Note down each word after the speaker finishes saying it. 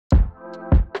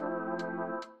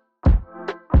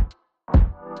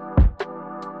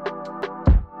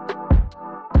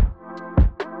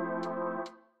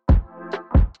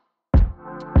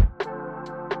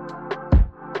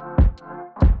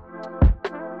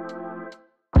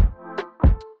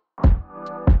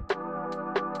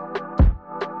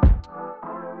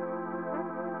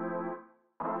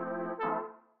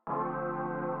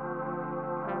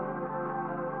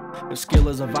The skill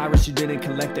is a virus, you didn't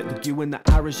collect it. Look you in the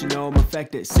iris, you know I'm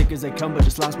affected. Sick as they come, but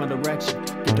just lost my direction.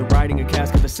 Get to writing a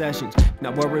cast of the sessions.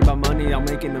 Not worried about money, I'll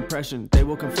make an impression. They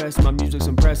will confess my music's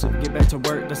impressive. Get back to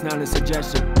work, that's not a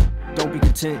suggestion. Don't be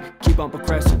content, keep on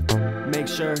progressing. Make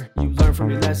sure you learn from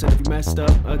your lesson. If you messed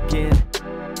up again,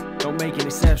 don't make an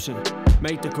exception.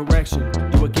 Make the correction,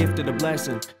 you a gift and a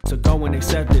blessing. So go and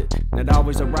accept it. Not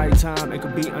always the right time, it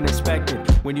could be unexpected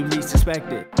when you least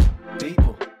expect it.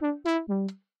 People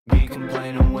be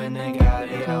complaining when they got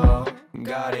it all,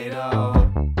 got it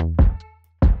all.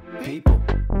 People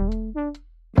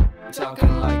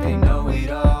talking like they know